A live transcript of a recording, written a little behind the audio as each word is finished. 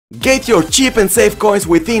Get your cheap and safe coins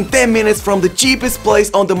within 10 minutes from the cheapest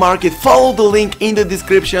place on the market. Follow the link in the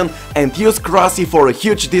description and use Krasi for a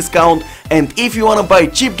huge discount. And if you wanna buy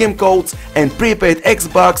cheap game codes and prepaid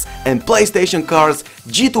Xbox and PlayStation cards,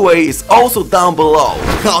 G2A is also down below.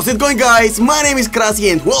 How's it going, guys? My name is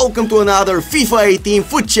Krasi and welcome to another FIFA 18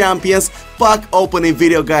 Foot Champions pack opening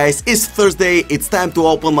video, guys. It's Thursday, it's time to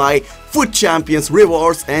open my Foot Champions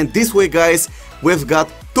rewards, and this week, guys, we've got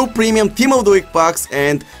 2 premium Team of the Week packs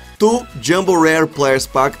and 2 Jumbo Rare Players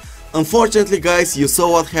pack. Unfortunately, guys, you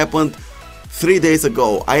saw what happened 3 days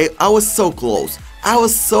ago. I was so close. I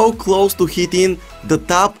was so close to hitting the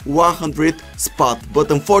top 100 spot.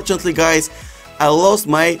 But unfortunately, guys, I lost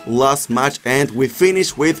my last match and we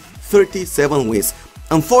finished with 37 wins.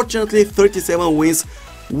 Unfortunately, 37 wins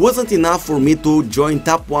wasn't enough for me to join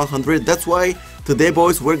top 100. That's why today,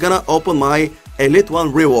 boys, we're gonna open my Elite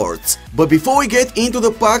 1 rewards. But before we get into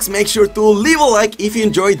the packs, make sure to leave a like if you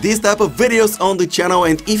enjoy this type of videos on the channel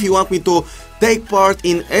and if you want me to take part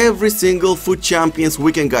in every single Foot Champions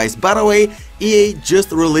weekend, guys. By the way, EA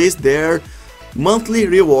just released their monthly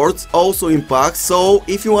rewards also in packs, so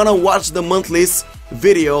if you wanna watch the monthlies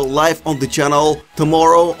video live on the channel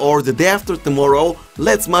tomorrow or the day after tomorrow,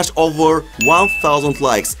 let's smash over 1000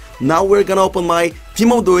 likes. Now we're gonna open my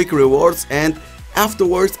Team of the Week rewards, and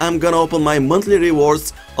afterwards I'm gonna open my monthly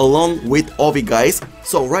rewards along with Ovi, guys.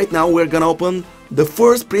 So right now we're gonna open the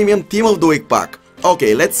first premium Team of the Week pack.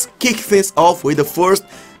 Okay, let's kick things off with the first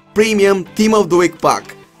premium Team of the Week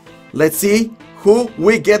pack. Let's see who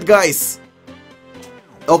we get, guys.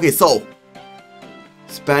 Okay, so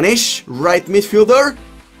Spanish right midfielder.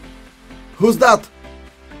 Who's that?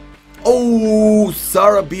 Oh,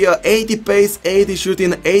 Sarabia, 80 pace, 80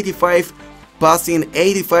 shooting, 85 passing,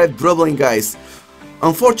 85 dribbling, guys.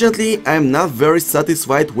 Unfortunately, I'm not very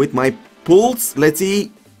satisfied with my pulls. Let's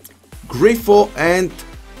see, Grifo and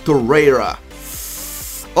Torreira.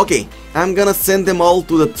 Okay, I'm gonna send them all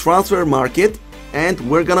to the transfer market and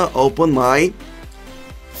we're gonna open my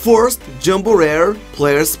first Jumbo Rare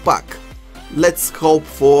Players pack. Let's hope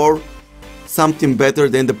for something better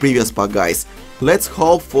than the previous pack, guys. Let's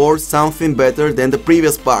hope for something better than the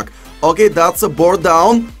previous pack. Okay, that's a board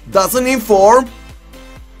down. That's an inform.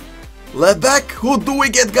 Left back, who do we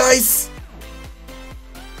get, guys?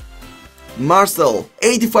 Marcel,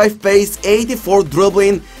 85 pace, 84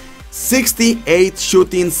 dribbling, 68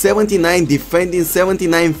 shooting, 79 defending,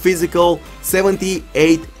 79 physical,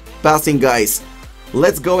 78 passing, guys.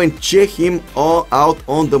 Let's go and check him all out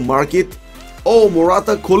on the market. Oh,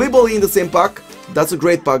 Morata, Koulibaly in the same pack. That's a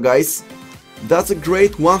great pack, guys. That's a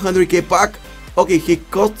great 100k pack. Okay, he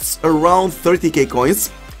costs around 30k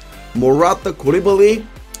coins. Morata, Koulibaly.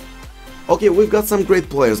 Okay, we've got some great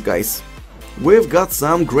players, guys. We've got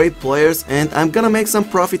some great players and I'm gonna make some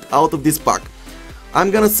profit out of this pack.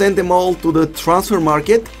 I'm gonna send them all to the transfer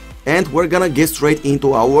market and we're gonna get straight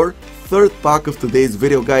into our third pack of today's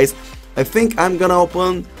video, guys. I think I'm gonna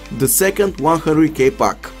open the second 100k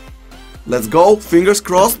pack. Let's go, fingers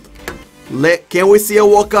crossed. Can we see a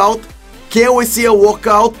walkout? Can we see a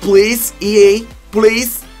walkout, please, EA,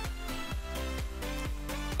 please?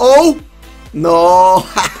 Oh, no.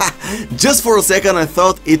 Just for a second I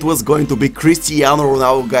thought it was going to be Cristiano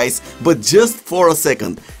Ronaldo, guys, but just for a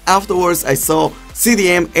second. Afterwards I saw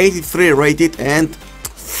CDM 83 rated and,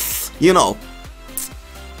 you know.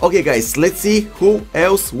 Okay, guys, let's see who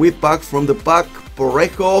else we pack from the pack.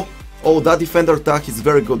 Parejo. Oh, that defender tag is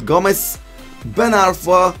very good. Gomez, Ben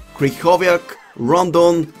Arfa, Krychowiak,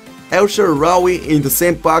 Rondon, El Shaarawy in the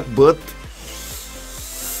same pack, but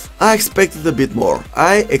I expected a bit more.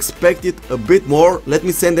 Let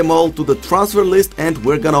me send them all to the transfer list and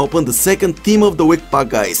we're gonna open the second Team of the Week pack,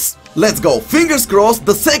 guys. Let's go. Fingers crossed,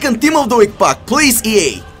 the second Team of the Week pack. Please,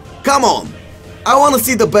 EA. Come on. I wanna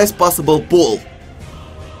see the best possible pull.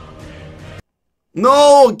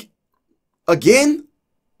 No. Again?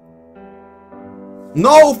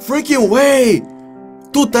 No freaking way.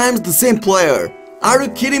 2 times the same player. Are you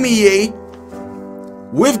kidding me, EA?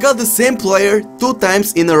 We've got the same player 2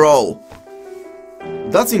 times in a row.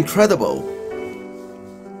 That's incredible.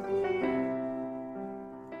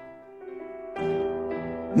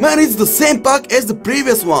 Man, it's the same pack as the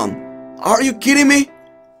previous one. Are you kidding me?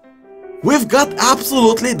 We've got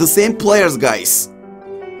absolutely the same players, guys.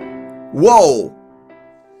 Whoa.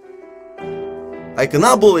 I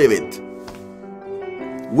cannot believe it.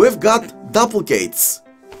 We've got duplicates.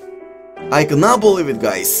 I cannot believe it,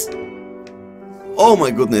 guys. Oh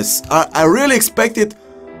my goodness, I really expected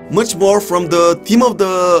much more from the Team of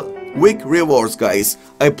the Week rewards, guys.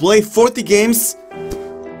 I played 40 games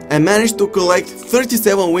and managed to collect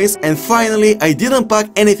 37 wins and finally I didn't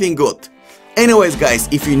pack anything good. Anyways guys,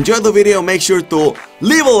 if you enjoyed the video, make sure to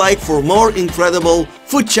leave a like for more incredible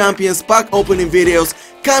Food Champions pack opening videos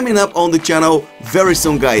coming up on the channel very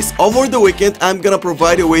soon guys. Over the weekend I'm gonna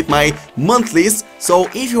provide you with my monthlies, so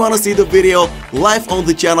if you wanna see the video live on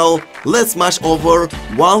the channel, let's smash over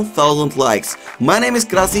 1000 likes. My name is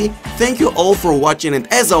Krasi, thank you all for watching,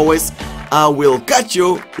 and as always, I will catch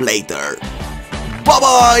you later. Bye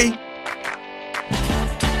bye!